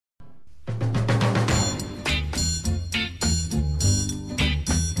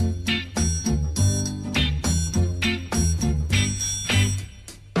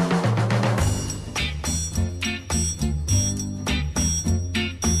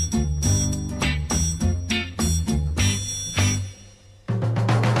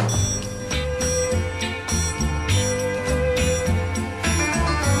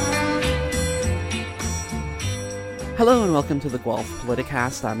Hello and welcome to the Guelph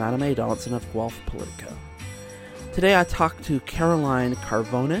Politicast. I'm Adam A. Donaldson of Guelph Politico. Today I talked to Caroline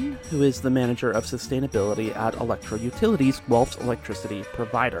Carvonen, who is the Manager of Sustainability at Electra Utilities, Guelph's electricity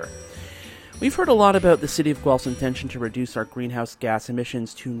provider. We've heard a lot about the City of Guelph's intention to reduce our greenhouse gas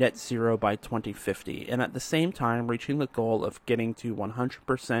emissions to net zero by 2050, and at the same time reaching the goal of getting to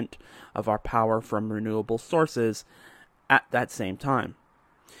 100% of our power from renewable sources at that same time.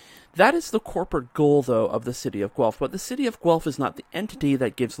 That is the corporate goal, though, of the City of Guelph, but the City of Guelph is not the entity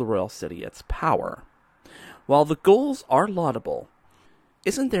that gives the Royal City its power. While the goals are laudable,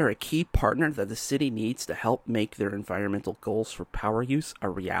 isn't there a key partner that the city needs to help make their environmental goals for power use a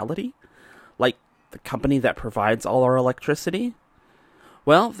reality? Like the company that provides all our electricity?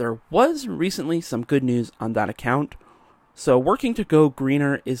 Well, there was recently some good news on that account, so working to go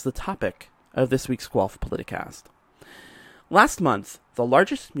greener is the topic of this week's Guelph Politicast. Last month, the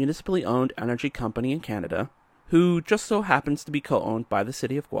largest municipally owned energy company in Canada, who just so happens to be co-owned by the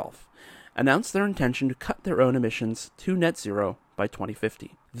City of Guelph, announced their intention to cut their own emissions to net zero by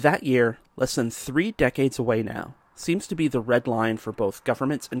 2050. That year, less than 3 decades away now, seems to be the red line for both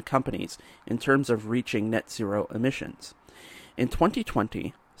governments and companies in terms of reaching net zero emissions. In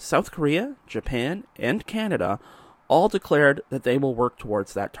 2020, South Korea, Japan, and Canada all declared that they will work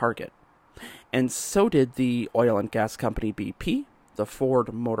towards that target. And so did the oil and gas company BP, the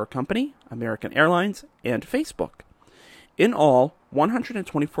Ford Motor Company, American Airlines, and Facebook. In all,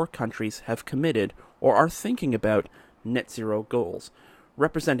 124 countries have committed or are thinking about net zero goals,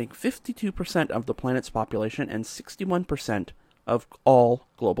 representing 52% of the planet's population and 61% of all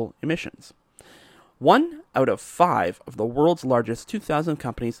global emissions. 1 out of 5 of the world's largest 2,000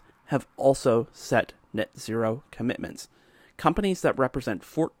 companies have also set net zero commitments. Companies that represent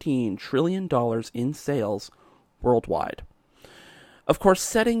 $14 trillion in sales worldwide. Of course,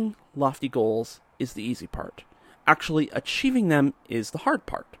 setting lofty goals is the easy part. Actually, achieving them is the hard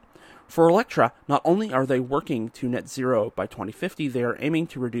part. For Electra, not only are they working to net zero by 2050, they are aiming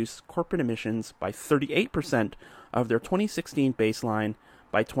to reduce corporate emissions by 38% of their 2016 baseline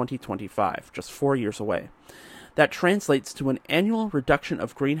by 2025, just 4 years away. That translates to an annual reduction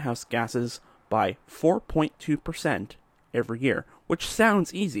of greenhouse gases by 4.2% every year, which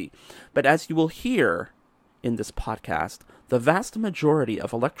sounds easy, but as you will hear in this podcast, the vast majority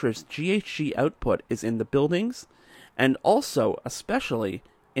of Electra's GHG output is in the buildings and also, especially,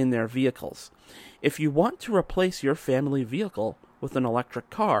 in their vehicles. If you want to replace your family vehicle with an electric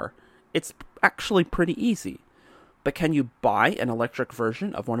car, it's actually pretty easy. But can you buy an electric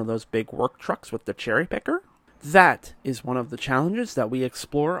version of one of those big work trucks with the cherry picker? That is one of the challenges that we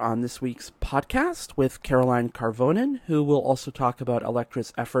explore on this week's podcast with Caroline Carvonen, who will also talk about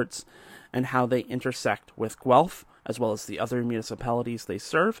Electra's efforts and how they intersect with Guelph, as well as the other municipalities they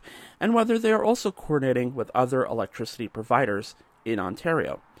serve, and whether they are also coordinating with other electricity providers in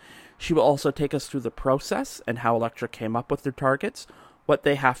Ontario. She will also take us through the process and how Electra came up with their targets, what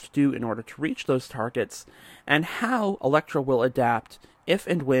they have to do in order to reach those targets, and how Electra will adapt if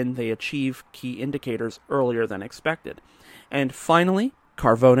and when they achieve key indicators earlier than expected. And finally,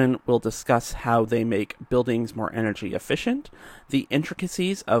 Carvonen will discuss how they make buildings more energy efficient, the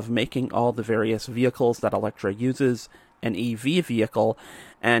intricacies of making all the various vehicles that Electra uses an EV vehicle,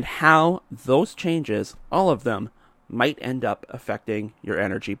 and how those changes, all of them, might end up affecting your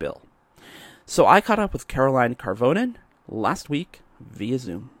energy bill. So I caught up with Caroline Carvonen last week via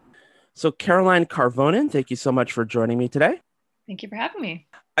Zoom. So Caroline Carvonen, thank you so much for joining me today. Thank you for having me.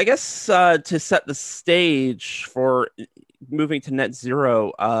 I guess to set the stage for moving to net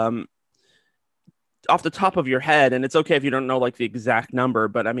zero, off the top of your head, and it's okay if you don't know like the exact number,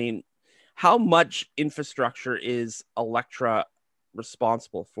 but I mean, how much infrastructure is Electra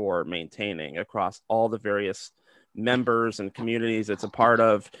responsible for maintaining across all the various members and communities it's a part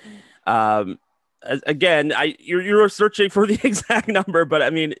of? Again, you're searching for the exact number, but I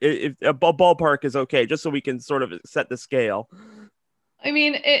mean, if a ballpark is okay, just so we can sort of set the scale. I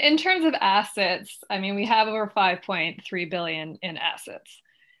mean, in terms of assets, I mean, we have over 5.3 billion in assets.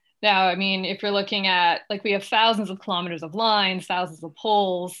 Now, I mean, if you're looking at, like, we have thousands of kilometers of lines, thousands of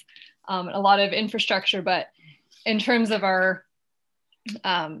poles, a lot of infrastructure, but in terms of our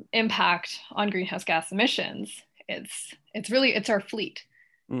impact on greenhouse gas emissions, it's our fleet.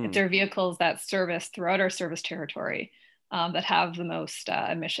 It's our vehicles that service throughout our service territory that have the most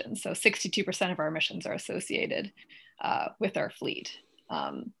emissions. So 62% of our emissions are associated with our fleet.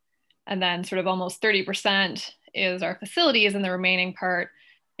 And then sort of almost 30% is our facilities, and the remaining part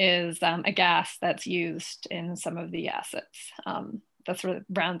is a gas that's used in some of the assets. That sort of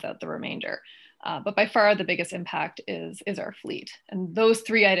rounds out the remainder. But by far the biggest impact is our fleet. And those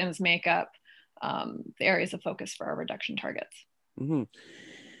three items make up the areas of focus for our reduction targets. Mm-hmm.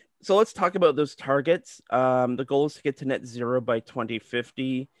 So let's talk about those targets. The goal is to get to net zero by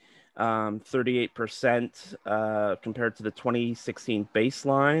 2050, 38% compared to the 2016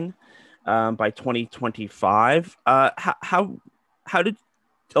 baseline by 2025. How did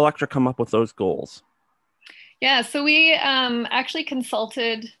Electra come up with those goals? Yeah, so we actually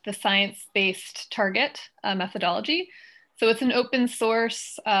consulted the science-based target methodology. So it's an open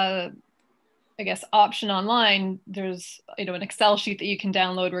source, I guess, option online. There's an Excel sheet that you can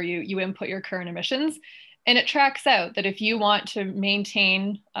download where you input your current emissions, and it tracks out that if you want to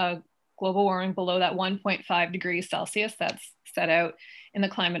maintain global warming below that 1.5 degrees Celsius that's set out in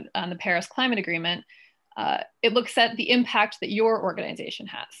the Paris Climate Agreement, it looks at the impact that your organization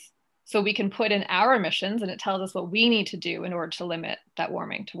has. So we can put in our emissions, and it tells us what we need to do in order to limit that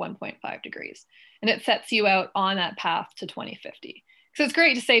warming to 1.5 degrees. And it sets you out on that path to 2050. So it's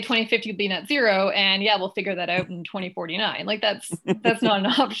great to say 2050 will be net zero, and yeah, we'll figure that out in 2049. Like that's not an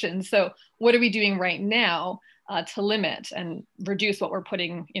option. So what are we doing right now to limit and reduce what we're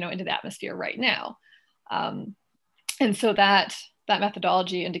putting into the atmosphere right now? And so that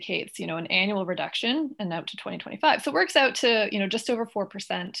methodology indicates an annual reduction and out to 2025. So it works out to just over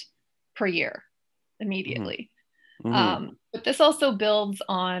 4% per year immediately. Mm-hmm. But this also builds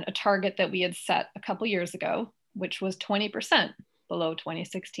on a target that we had set a couple years ago, which was 20% below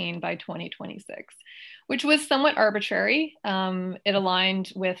 2016 by 2026, which was somewhat arbitrary. It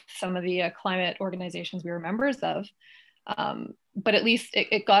aligned with some of the climate organizations we were members of, but at least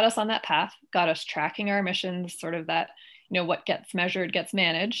it got us on that path, got us tracking our emissions, sort of that, what gets measured gets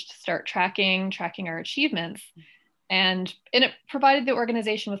managed, start tracking our achievements. And it provided the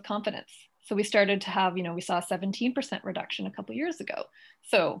organization with confidence. So we started to have, we saw a 17% reduction a couple of years ago.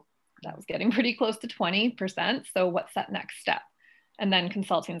 So that was getting pretty close to 20%. So what's that next step? And then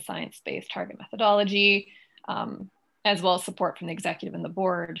consulting the science-based target methodology, as well as support from the executive and the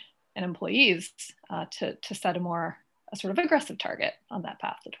board and employees to set a sort of aggressive target on that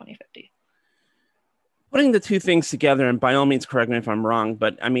path to 2050. Putting the two things together, and by all means, correct me if I'm wrong,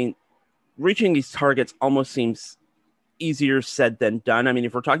 but I mean, reaching these targets almost seems easier said than done. I mean,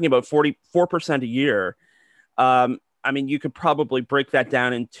 if we're talking about 44% a year, I mean, you could probably break that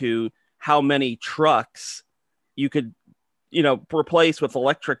down into how many trucks you could, replace with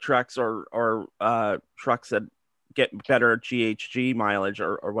electric trucks or trucks that get better GHG mileage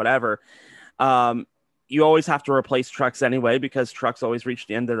or whatever. You always have to replace trucks anyway, because trucks always reach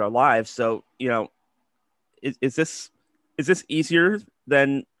the end of their lives. So, is this easier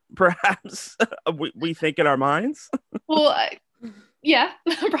than perhaps we think in our minds? Well, yeah,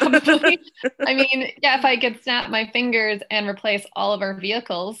 probably. I mean, yeah, if I could snap my fingers and replace all of our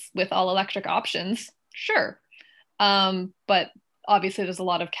vehicles with all electric options, sure. But obviously there's a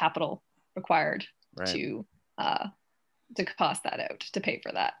lot of capital required to cost that out, to pay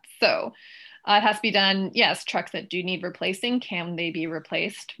for that. So it has to be done. Yes, trucks that do need replacing, can they be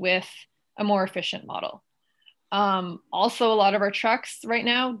replaced with a more efficient model? Also, a lot of our trucks right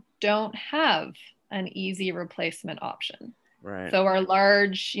now don't have an easy replacement option. Right. So our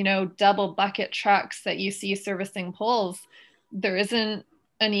large, double bucket trucks that you see servicing poles, there isn't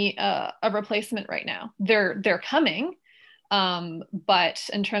any a replacement right now. They're coming, but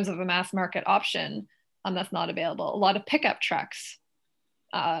in terms of a mass market option, that's not available. A lot of pickup trucks.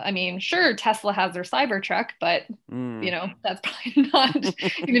 I mean, sure, Tesla has their Cybertruck, but that's probably not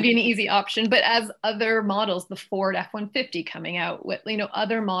going to be an easy option. But as other models, the Ford F-150 coming out with,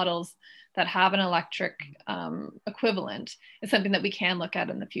 other models that have an electric equivalent is something that we can look at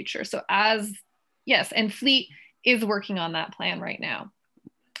in the future. So and Fleet is working on that plan right now.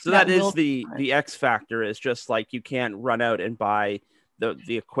 So that is the X factor, is just like you can't run out and buy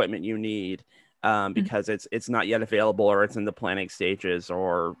the equipment you need. Because it's not yet available, or it's in the planning stages,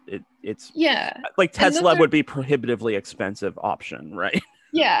 or it's like Tesla would be prohibitively expensive option, right?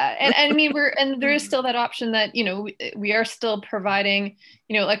 Yeah, and I mean there is still that option that we are still providing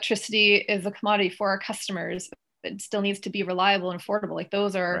electricity is a commodity for our customers. It still needs to be reliable and affordable. Like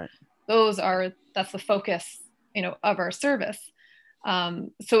those are that's the focus of our service.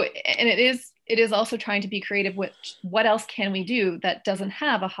 So and it is also trying to be creative with what else can we do that doesn't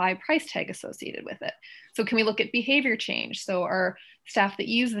have a high price tag associated with it. So can we look at behavior change? So our staff that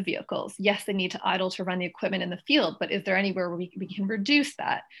use the vehicles, yes, they need to idle to run the equipment in the field, but is there anywhere where we can reduce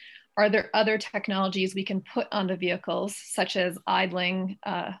that? Are there other technologies we can put on the vehicles, such as idling?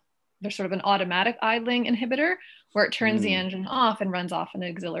 There's sort of an automatic idling inhibitor where it turns the engine off and runs off an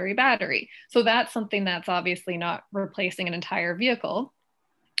auxiliary battery. So that's something that's obviously not replacing an entire vehicle.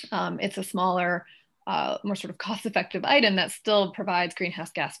 It's a smaller more sort of cost-effective item that still provides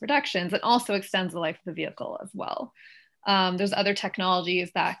greenhouse gas reductions and also extends the life of the vehicle as well. There's other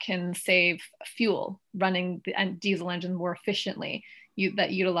technologies that can save fuel, running the diesel engine more efficiently,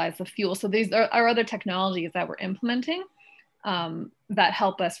 that utilize the fuel. So these are other technologies that we're implementing that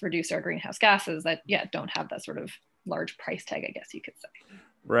help us reduce our greenhouse gases that, don't have that sort of large price tag, I guess you could say.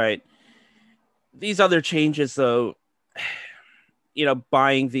 Right. These other changes, though,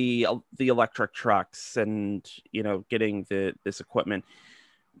 buying the electric trucks and, getting this equipment,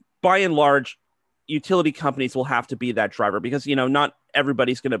 by and large, utility companies will have to be that driver because, not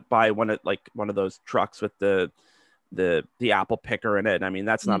everybody's going to buy one of those trucks with the apple picker in it. I mean,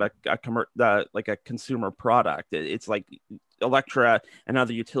 that's not a consumer product. It's like Electra and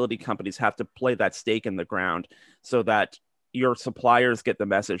other utility companies have to play that stake in the ground so that your suppliers get the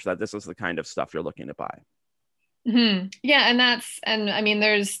message that this is the kind of stuff you're looking to buy. Mm-hmm. Yeah, and I mean,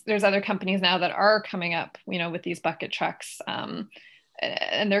 there's other companies now that are coming up, with these bucket trucks,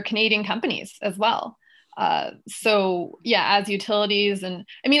 and they're Canadian companies as well. So yeah, as utilities, and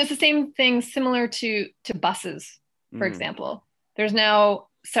I mean, it's the same thing, similar to buses, for example. There's now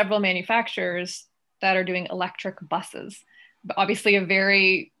several manufacturers that are doing electric buses, but obviously a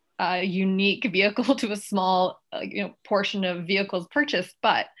very unique vehicle to a small, portion of vehicles purchased,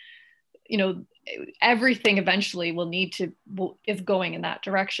 but everything eventually is going in that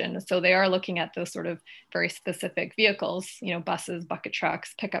direction. So they are looking at those sort of very specific vehicles, buses, bucket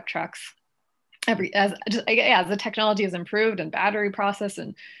trucks, pickup trucks. As the technology has improved and battery process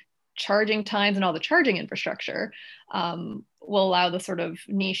and charging times and all the charging infrastructure will allow the sort of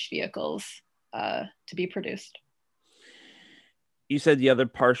niche vehicles to be produced. You said the other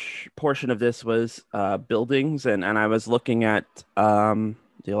portion of this was buildings, and I was looking at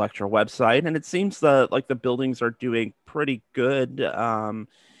the Electra website, and it seems that like the buildings are doing pretty good in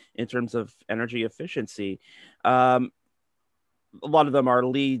terms of energy efficiency. A lot of them are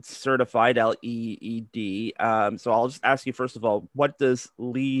LEED certified, LEED. So I'll just ask you first of all, what does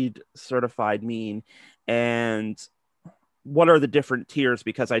LEED certified mean, and what are the different tiers?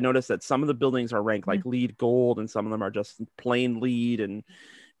 Because I noticed that some of the buildings are ranked like LEED Gold, and some of them are just plain LEED, and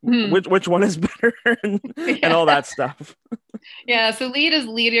which one is better and all that stuff. Yeah, so LEED is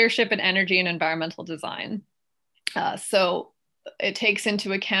Leadership in Energy and Environmental Design. So it takes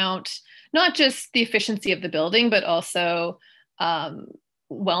into account not just the efficiency of the building, but also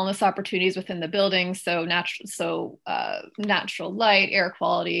wellness opportunities within the building. So natural light, air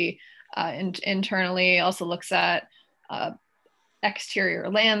quality, and internally also looks at exterior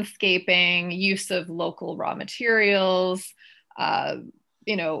landscaping, use of local raw materials,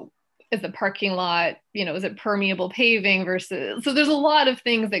 is the parking lot, is it permeable paving versus, so there's a lot of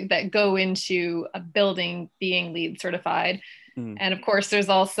things that go into a building being LEED certified. And of course, there's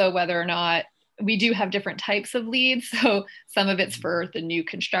also whether or not we do have different types of LEED. So some of it's for the new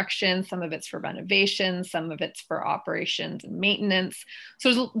construction, some of it's for renovation, some of it's for operations and maintenance.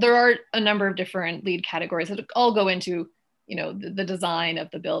 So there are a number of different LEED categories that all go into, the design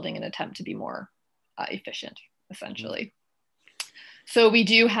of the building and attempt to be more efficient, essentially. So we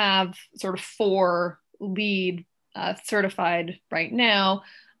do have sort of 4 LEED certified right now.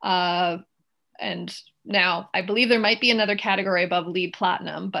 And now I believe there might be another category above LEED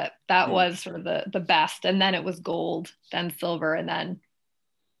Platinum, but that was sort of the best. And then it was gold, then silver, and then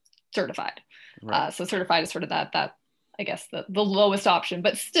certified. Right. So certified is sort of that I guess the lowest option,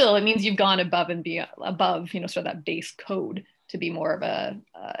 but still it means you've gone above and above, sort of that base code to be more of a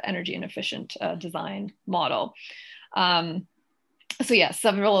energy and efficient design model. So yeah,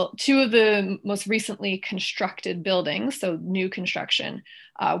 2 of the most recently constructed buildings, so new construction,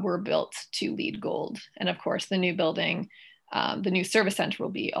 were built to LEED Gold. And of course, the new building, the new service center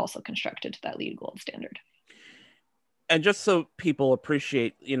will be also constructed to that LEED Gold standard. And just so people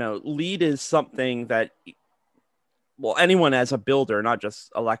appreciate, LEED is something that, well, anyone as a builder, not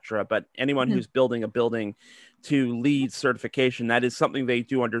just Electra, but anyone who's building a building to LEED certification, that is something they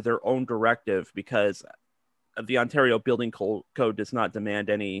do under their own directive, because the Ontario Building Code does not demand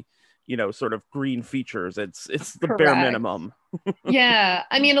any, sort of green features. It's the Correct. Bare minimum. Yeah.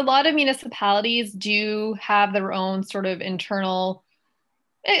 I mean, a lot of municipalities do have their own sort of internal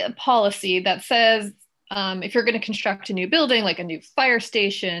policy that says if you're going to construct a new building, like a new fire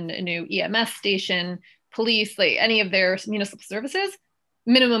station, a new EMS station, police, like any of their municipal services,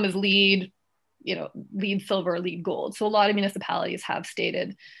 minimum is LEED, LEED silver, LEED gold. So a lot of municipalities have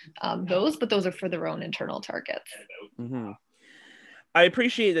stated those, but those are for their own internal targets. Mm-hmm. I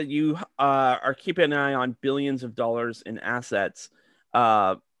appreciate that you are keeping an eye on billions of dollars in assets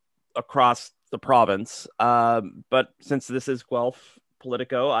across the province. But since this is Guelph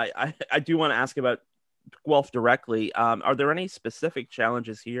Politico, I do want to ask about Guelph directly, are there any specific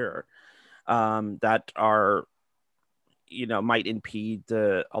challenges here that are, might impede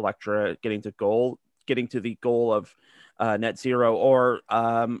the Electra getting to the goal of net zero, or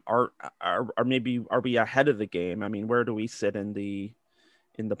maybe are we ahead of the game? I mean, where do we sit in the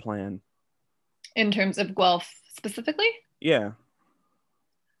plan? In terms of Guelph specifically? Yeah.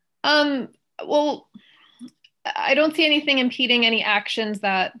 Well, I don't see anything impeding any actions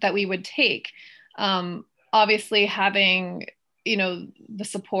that we would take. Obviously, having the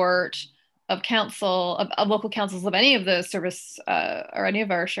support of council of local councils of any of the service or any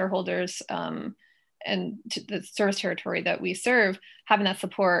of our shareholders and the service territory that we serve, having that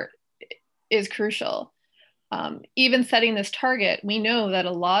support is crucial. Even setting this target, we know that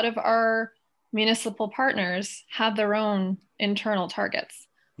a lot of our municipal partners have their own internal targets,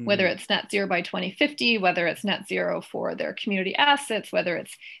 whether it's net zero by 2050, whether it's net zero for their community assets, whether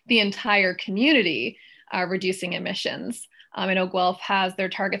it's the entire community reducing emissions. I know Guelph has their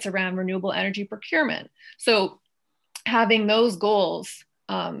targets around renewable energy procurement. So having those goals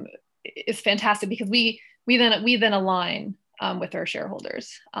is fantastic, because we then align with our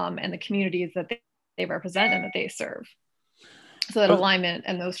shareholders and the communities that they represent and that they serve. So that alignment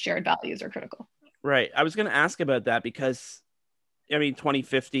and those shared values are critical. Right. I was going to ask about that because, I mean,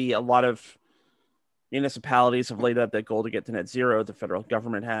 2050, a lot of municipalities have laid out that goal to get to net zero. The federal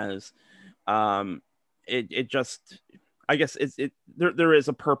government has. It just, I guess there is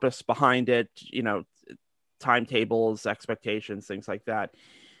a purpose behind it, timetables, expectations, things like that.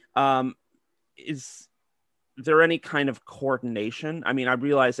 Is there any kind of coordination? I mean, I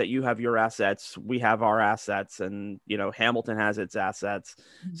realize that you have your assets, we have our assets, and Hamilton has its assets,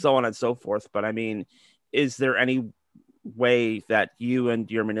 so on and so forth. But I mean, is there any way that you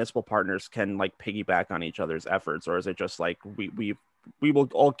and your municipal partners can like piggyback on each other's efforts, or is it just like we will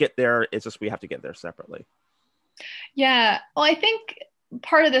all get there? It's just we have to get there separately. Yeah, well, I think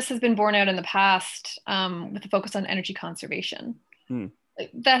part of this has been borne out in the past with the focus on energy conservation.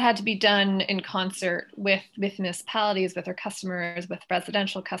 That had to be done in concert with municipalities, with their customers, with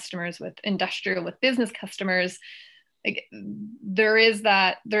residential customers, with industrial, with business customers. Like, there is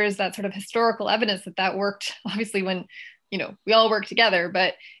that sort of historical evidence that worked, obviously, when we all work together,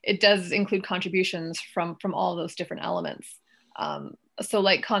 but it does include contributions from all those different elements. So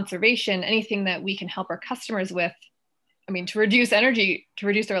like conservation, anything that we can help our customers with, I mean, to reduce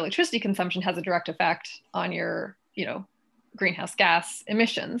their electricity consumption has a direct effect on your greenhouse gas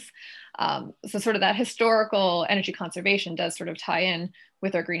emissions. So sort of that historical energy conservation does sort of tie in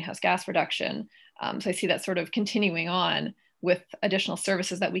with our greenhouse gas reduction. So I see that sort of continuing on with additional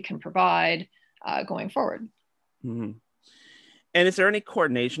services that we can provide going forward. Mm-hmm. And is there any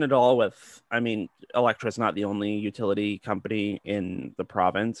coordination at all with, I mean, Electra is not the only utility company in the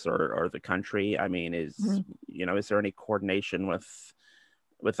province or the country. I mean, is there any coordination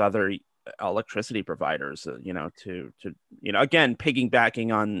with other electricity providers, to again,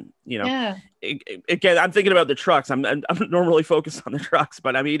 piggybacking on, again, I'm thinking about the trucks. I'm normally focused on the trucks,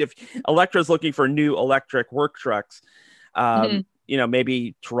 but I mean, if Electra's looking for new electric work trucks,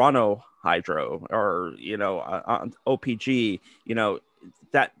 maybe Toronto Hydro or OPG,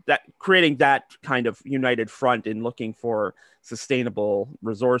 that creating that kind of united front in looking for sustainable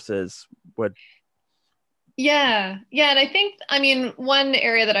resources would. Yeah. And I think, I mean, one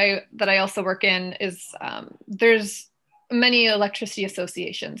area that I also work in is there's many electricity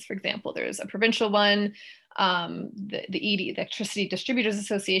associations. For example, there's a provincial one, the ED, the Electricity Distributors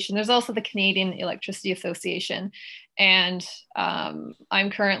Association. There's also the Canadian Electricity Association. And I'm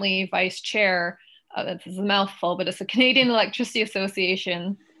currently vice chair. This is a mouthful, but it's the Canadian Electricity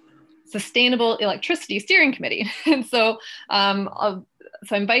Association Sustainable Electricity Steering Committee. And so I'm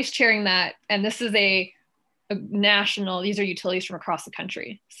vice chairing that. And this is a national, these are utilities from across the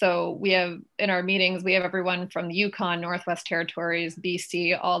country. So we have, in our meetings, we have everyone from the Yukon, Northwest Territories,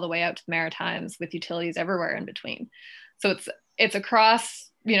 BC, all the way out to the Maritimes, with utilities everywhere in between. So it's a cross,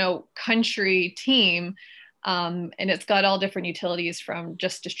 country team. And it's got all different utilities, from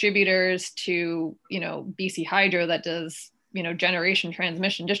just distributors to, BC Hydro that does, generation,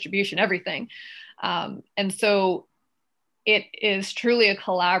 transmission, distribution, everything. And so it is truly a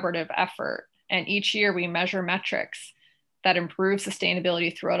collaborative effort. And each year we measure metrics that improve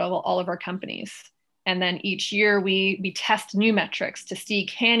sustainability throughout all of our companies. And then each year we test new metrics to see,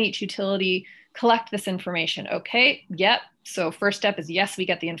 can each utility collect this information? Okay, yep. So first step is, yes, we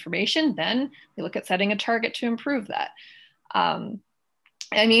get the information. Then we look at setting a target to improve that. I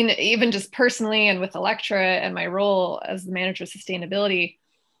mean, even just personally and with Electra and my role as the manager of sustainability,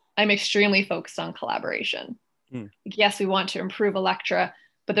 I'm extremely focused on collaboration. Yes, we want to improve Electra,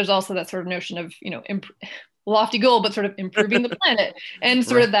 but there's also that sort of notion of, lofty goal, but sort of improving the planet, and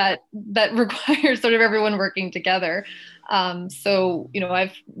sort Right. of that requires sort of everyone working together. So,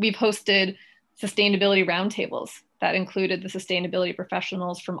 we've hosted sustainability roundtables that included the sustainability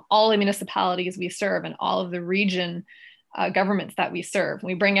professionals from all the municipalities we serve and all of the region governments that we serve.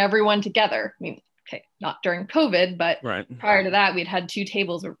 We bring everyone together. I mean, okay, not during COVID, but Right. prior to that, we'd had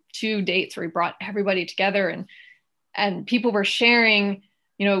two dates where we brought everybody together, and people were sharing.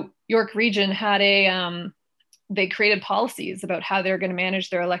 York Region had they created policies about how they're going to manage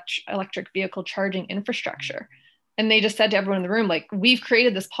their electric vehicle charging infrastructure. And they just said to everyone in the room, like, we've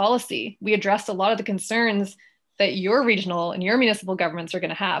created this policy. We addressed a lot of the concerns that your regional and your municipal governments are going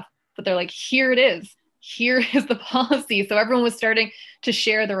to have. But they're like, here it is. Here is the policy. So everyone was starting to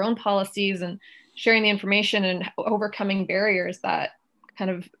share their own policies and sharing the information and overcoming barriers that kind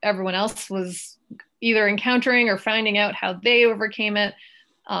of everyone else was either encountering or finding out how they overcame it.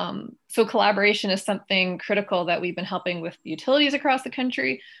 So collaboration is something critical that we've been helping with utilities across the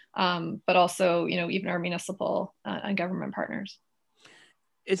country, but also, even our municipal and government partners.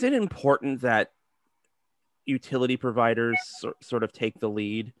 Is it important that utility providers sort of take the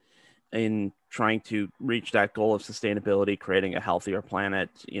lead in trying to reach that goal of sustainability, creating a healthier planet?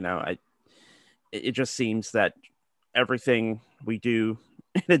 It just seems that everything we do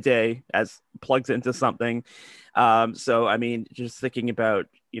in a day as plugs into something. So, I mean, just thinking about,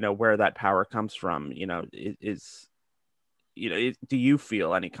 where that power comes from, do you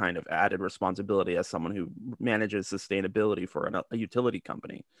feel any kind of added responsibility as someone who manages sustainability for a utility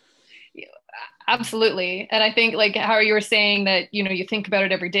company? Absolutely. And I think, like how you were saying that, you think about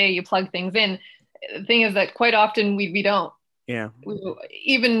it every day, you plug things in. The thing is that quite often we don't. Yeah.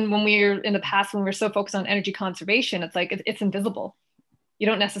 Even when we were in the past, when we were so focused on energy conservation, it's like it's invisible. You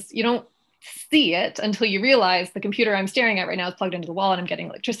don't see it until you realize the computer I'm staring at right now is plugged into the wall and I'm getting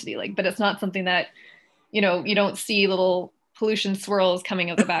electricity. But it's not something that, you don't see little pollution swirls coming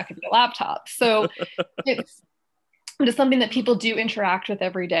out the back of your laptop. So it's something that people do interact with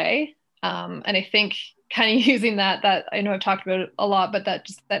every day. And I think kind of using that I know I've talked about it a lot, but that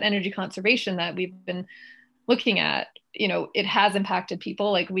energy conservation that we've been looking at, it has impacted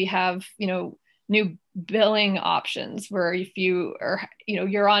people. Like we have, new billing options where if you are,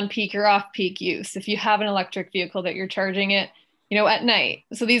 you're on peak or off peak use, if you have an electric vehicle that you're charging it, at night.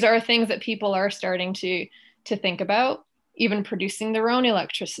 So these are things that people are starting to think about, even producing their own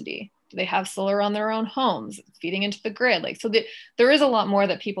electricity. Do they have solar on their own homes, feeding into the grid? There is a lot more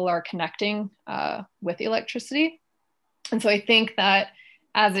that people are connecting with electricity. And so I think that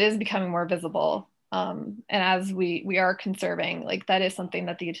as it is becoming more visible, and as we are conserving, that is something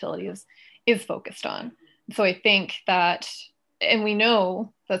that the utility is focused on. So I think that, and we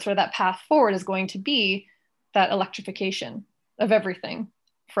know that sort of that path forward is going to be that electrification of everything,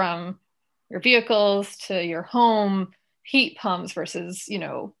 from your vehicles to your home, heat pumps versus,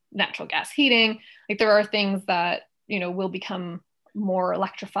 natural gas heating. There are things that, will become more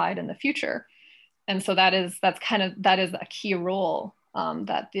electrified in the future. And so that is a key role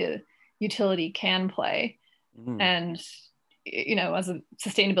that the utility can play. Mm-hmm. And, as a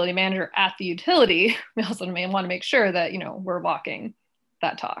sustainability manager at the utility, we also may want to make sure that, we're walking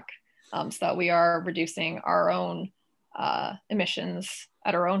that talk, so that we are reducing our own emissions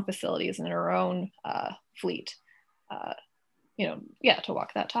at our own facilities and in our own fleet, to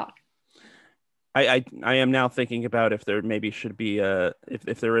walk that talk. I am now thinking about if there maybe should be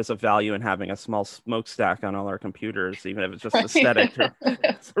if there is a value in having a small smokestack on all our computers, even if it's just aesthetic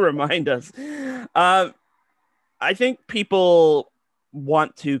to remind us. I think people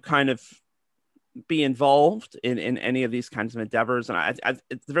want to kind of be involved in any of these kinds of endeavors. And at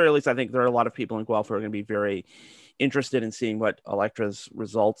the very least, I think there are a lot of people in Guelph who are going to be very interested in seeing what Electra's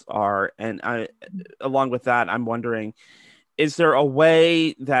results are. And along with that, I'm wondering, is there a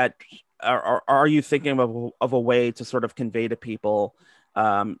way that, are you thinking of a way to sort of convey to people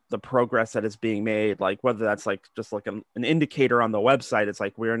the progress that is being made? Like whether that's just an indicator on the website, it's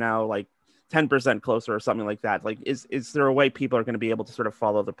like we're now 10% closer or something like that. Is there a way people are going to be able to sort of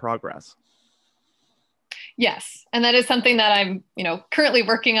follow the progress? Yes. And that is something that I'm, currently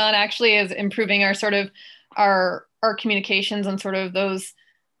working on, actually, is improving our sort of our communications on sort of those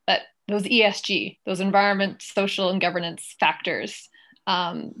ESG, those environment, social, and governance factors,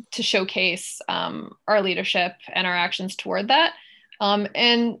 to showcase our leadership and our actions toward that.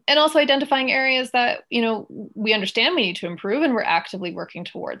 And also identifying areas that, we understand we need to improve, and we're actively working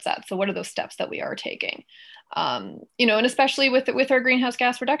towards that. So what are those steps that we are taking? And especially with our greenhouse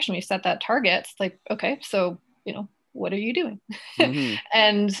gas reduction, we set that target. It's like, okay, so, what are you doing? Mm-hmm.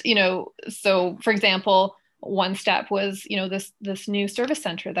 And, so for example, One step was, this new service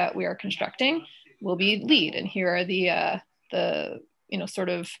center that we are constructing will be LEED, and here are the sort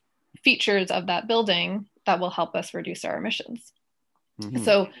of features of that building that will help us reduce our emissions. Mm-hmm.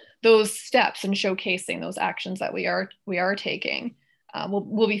 So those steps and showcasing those actions that we are taking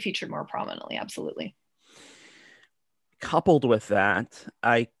will be featured more prominently. Absolutely. Coupled with that,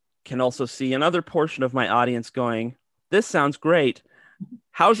 I can also see another portion of my audience going, "This sounds great.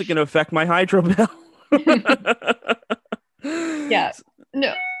 How's it going to affect my hydro bill?" Yeah,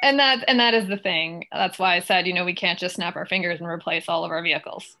 no, and that is the thing. That's why I said, we can't just snap our fingers and replace all of our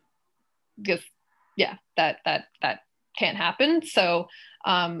vehicles, because that can't happen. So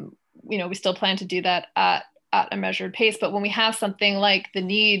we still plan to do that at a measured pace. But when we have something like the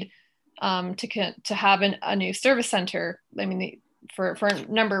need to have a new service center, I mean, for a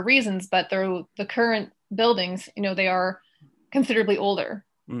number of reasons, but the current buildings, they are considerably older.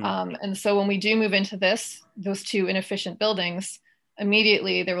 And so when we do move into those two inefficient buildings,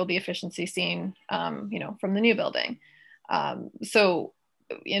 immediately there will be efficiency seen, from the new building. So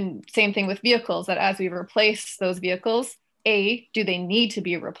same thing with vehicles, that as we replace those vehicles, do they need to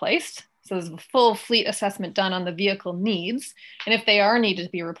be replaced? So there's a full fleet assessment done on the vehicle needs. And if they are needed to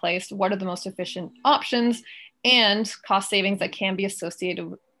be replaced, what are the most efficient options and cost savings that can be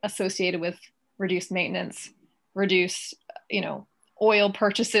associated with reduced maintenance, reduce, oil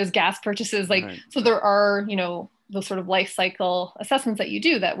purchases, gas purchases. Right. So there are, those sort of life cycle assessments that you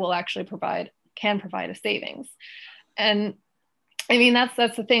do that will actually can provide a savings. And I mean, that's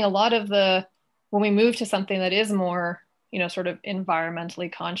the thing. A lot of when we move to something that is more, sort of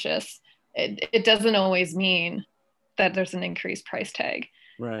environmentally conscious, it doesn't always mean that there's an increased price tag.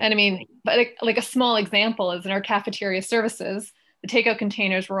 Right. And I mean, but like a small example is in our cafeteria services, the takeout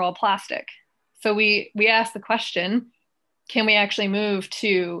containers were all plastic. So we asked the question, can we actually move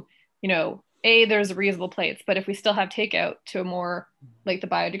to, there's reusable plates, but if we still have takeout, to a more like the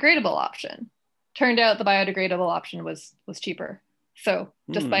biodegradable option? Turned out the biodegradable option was cheaper. So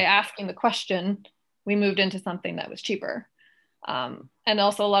just by asking the question, we moved into something that was cheaper. And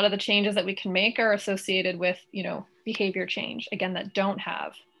also a lot of the changes that we can make are associated with, behavior change, again, that don't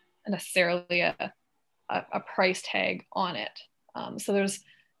have necessarily a price tag on it. So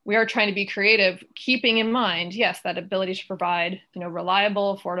we are trying to be creative, keeping in mind, yes, that ability to provide,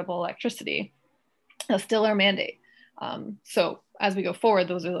 reliable, affordable electricity. That's still our mandate. So as we go forward,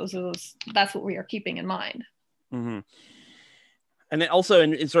 that's what we are keeping in mind. Mm-hmm. And also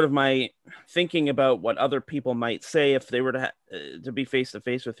in sort of my thinking about what other people might say if they were to be face to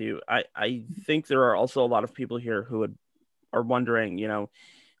face with you, I think there are also a lot of people here who are wondering,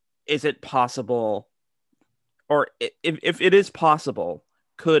 is it possible, or if it is possible,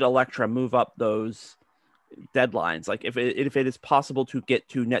 could Electra move up those deadlines? Like if it is possible to get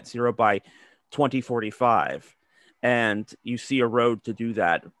to net zero by 2045 and you see a road to do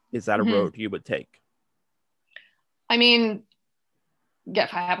that, is that a road you would take? I mean, yeah,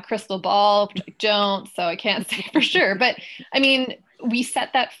 if I have a crystal ball, which I don't, so I can't say for sure. But I mean, we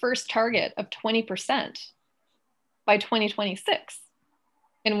set that first target of 20% by 2026,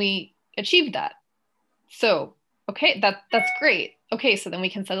 and we achieved that. So, okay, that's great. Okay, so then we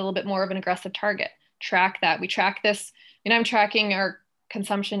can set a little bit more of an aggressive target. Track that. We track this, and I'm tracking our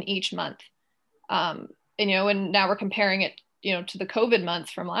consumption each month. And now we're comparing it, to the COVID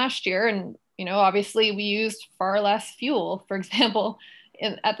months from last year, and obviously we used far less fuel, for example,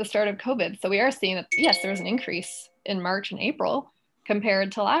 at the start of COVID. So we are seeing that, yes, there was an increase in March and April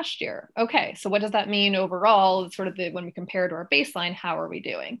compared to last year. Okay, so what does that mean overall? Sort of when we compare to our baseline, how are we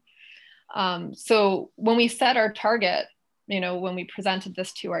doing? So when we set our target, when we presented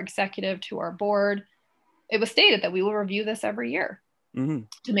this to our executive, to our board, it was stated that we will review this every year to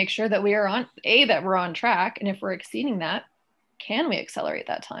make sure that we are that we're on track. And if we're exceeding that, can we accelerate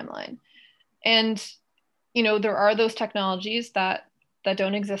that timeline? And, there are those technologies that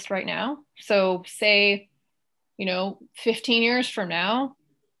don't exist right now. So say, 15 years from now,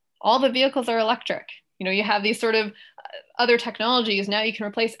 all the vehicles are electric. You have these sort of other technologies. Now you can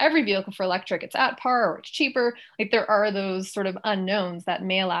replace every vehicle for electric. It's at par or it's cheaper. Like there are those sort of unknowns that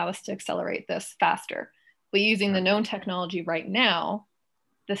may allow us to accelerate this faster. But using the known technology right now,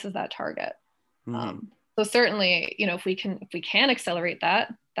 this is that target. So certainly, if we can accelerate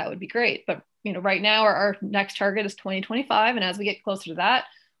that would be great. But right now our next target is 2025, and as we get closer to that,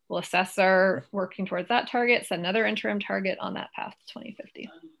 we'll assess our working towards that target, set another interim target on that path to 2050.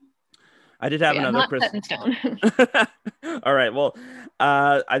 I did have another set in stone. All right. Well,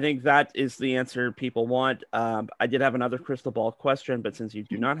 I think that is the answer people want. I did have another crystal ball question, but since you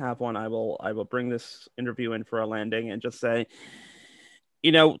do not have one, I will bring this interview in for a landing and just say,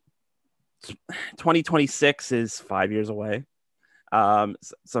 2026 is 5 years away.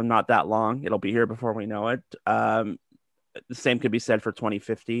 So not that long. It'll be here before we know it. The same could be said for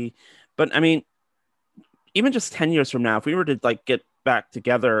 2050. But I mean, even just 10 years from now, if we were to like get back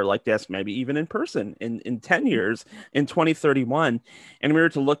together like this, maybe even in person in 10 years, in 2031, and we were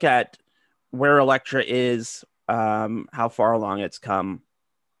to look at where Electra is, how far along it's come,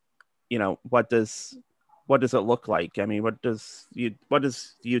 what does it look like? I mean, what does the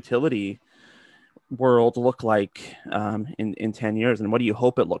utility world look like in 10 years, and what do you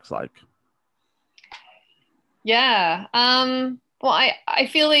hope it looks like? Yeah. Well, I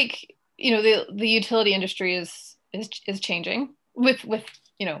feel like, the utility industry is changing with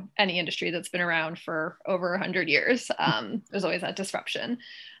any industry that's been around for over 100 years. There's always that disruption.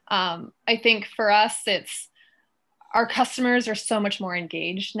 I think for us, it's our customers are so much more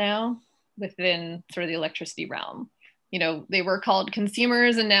engaged now within sort of the electricity realm. They were called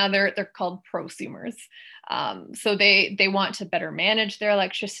consumers and now they're called prosumers. So they want to better manage their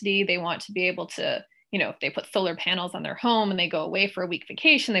electricity. They want to be able to, if they put solar panels on their home and they go away for a week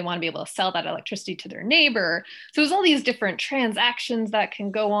vacation, they want to be able to sell that electricity to their neighbor. So there's all these different transactions that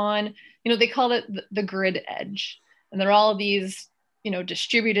can go on. They call it the grid edge. And they're all these,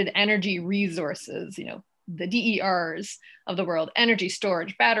 distributed energy resources, the DERs of the world, energy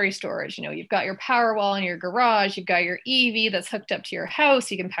storage, battery storage. You've got your power wall in your garage, you've got your EV that's hooked up to your house.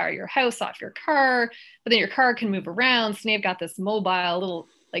 You can power your house off your car, but then your car can move around. So now you've got this mobile little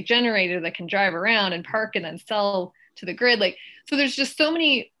like generator that can drive around and park and then sell to the grid. So there's just so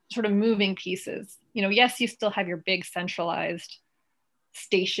many sort of moving pieces. Yes, you still have your big centralized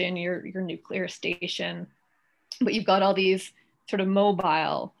station, your nuclear station, but you've got all these sort of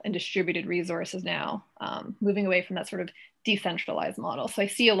mobile and distributed resources now, moving away from that sort of decentralized model. So I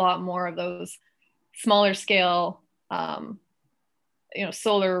see a lot more of those smaller scale,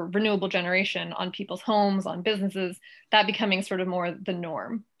 solar renewable generation on people's homes, on businesses, that becoming sort of more the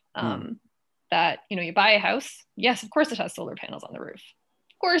norm. That, you buy a house, yes, of course it has solar panels on the roof.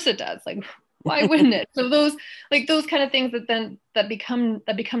 Of course it does. Like, why wouldn't it? So those kind of things that become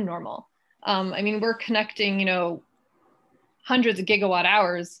normal. I mean, we're connecting, hundreds of gigawatt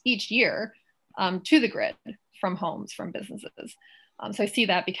hours each year to the grid from homes, from businesses. So I see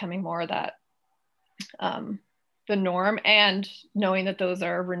that becoming more of that the norm, and knowing that those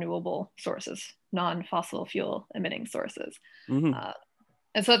are renewable sources, non-fossil fuel emitting sources. Mm-hmm.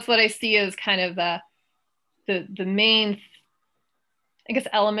 And so that's what I see as kind of the main, I guess,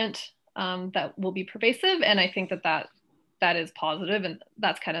 element that will be pervasive. And I think that is positive, and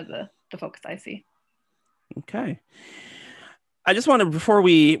that's kind of the focus I see. Okay. I just want to, before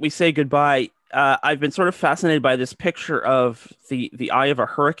we say goodbye, I've been sort of fascinated by this picture of the eye of a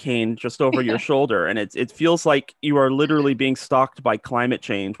hurricane just over your shoulder, and it feels like you are literally being stalked by climate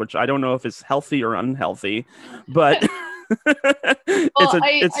change, which I don't know if it's healthy or unhealthy, but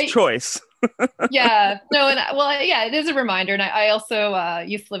it's choice. Yeah, no, and yeah, it is a reminder. And I also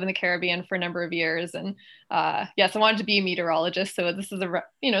used to live in the Caribbean for a number of years, and yes, I wanted to be a meteorologist, so this is a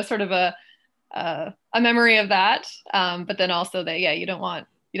sort of a memory of that, but then also that, yeah, you don't want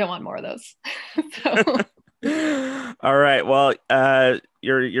more of those. So. All right, well,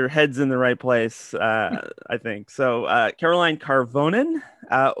 your head's in the right place, I think. So Caroline Karvonen,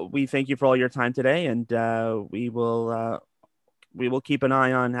 we thank you for all your time today, and we will keep an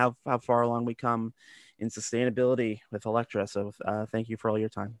eye on how far along we come in sustainability with Electra. So thank you for all your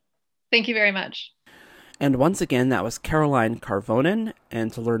time. Thank you very much. And once again, that was Caroline Karvonen.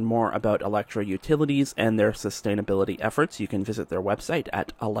 And to learn more about Electra Utilities and their sustainability efforts, you can visit their website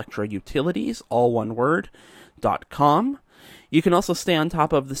at electrautilities, all one word, .com. You can also stay on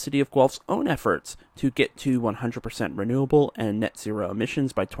top of the City of Guelph's own efforts to get to 100% renewable and net zero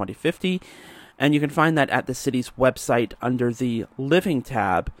emissions by 2050. And you can find that at the city's website under the Living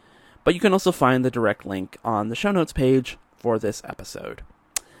tab. But you can also find the direct link on the show notes page for this episode.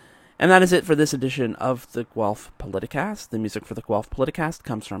 And that is it for this edition of the Guelph Politicast. The music for the Guelph Politicast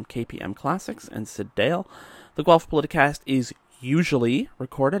comes from KPM Classics and Sid Dale. The Guelph Politicast is usually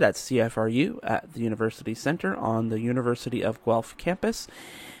recorded at CFRU at the University Center on the University of Guelph campus.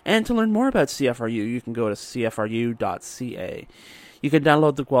 And to learn more about CFRU, you can go to cfru.ca. You can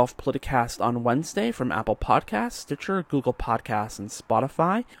download the Guelph Politicast on Wednesday from Apple Podcasts, Stitcher, Google Podcasts, and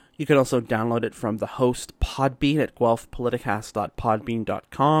Spotify. You can also download it from the host Podbean at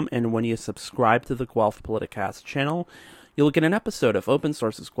guelphpoliticast.podbean.com, and when you subscribe to the Guelph Politicast channel, you'll get an episode of Open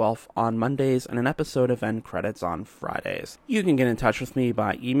Sources Guelph on Mondays and an episode of End Credits on Fridays. You can get in touch with me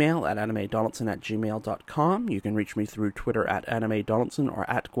by email at animedonaldson@gmail.com. You can reach me through Twitter at animedonaldson or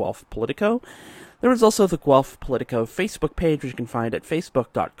at Guelph Politico. There is also the Guelph Politico Facebook page, which you can find at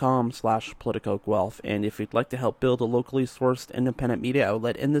facebook.com/PoliticoGuelph. And if you'd like to help build a locally sourced independent media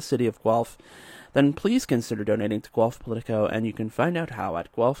outlet in the city of Guelph, then please consider donating to Guelph Politico, and you can find out how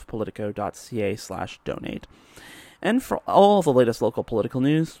at guelphpolitico.ca/donate. And for all the latest local political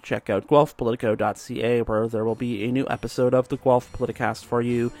news, check out guelphpolitico.ca, where there will be a new episode of the Guelph Politicast for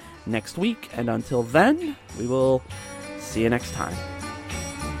you next week. And until then, we will see you next time.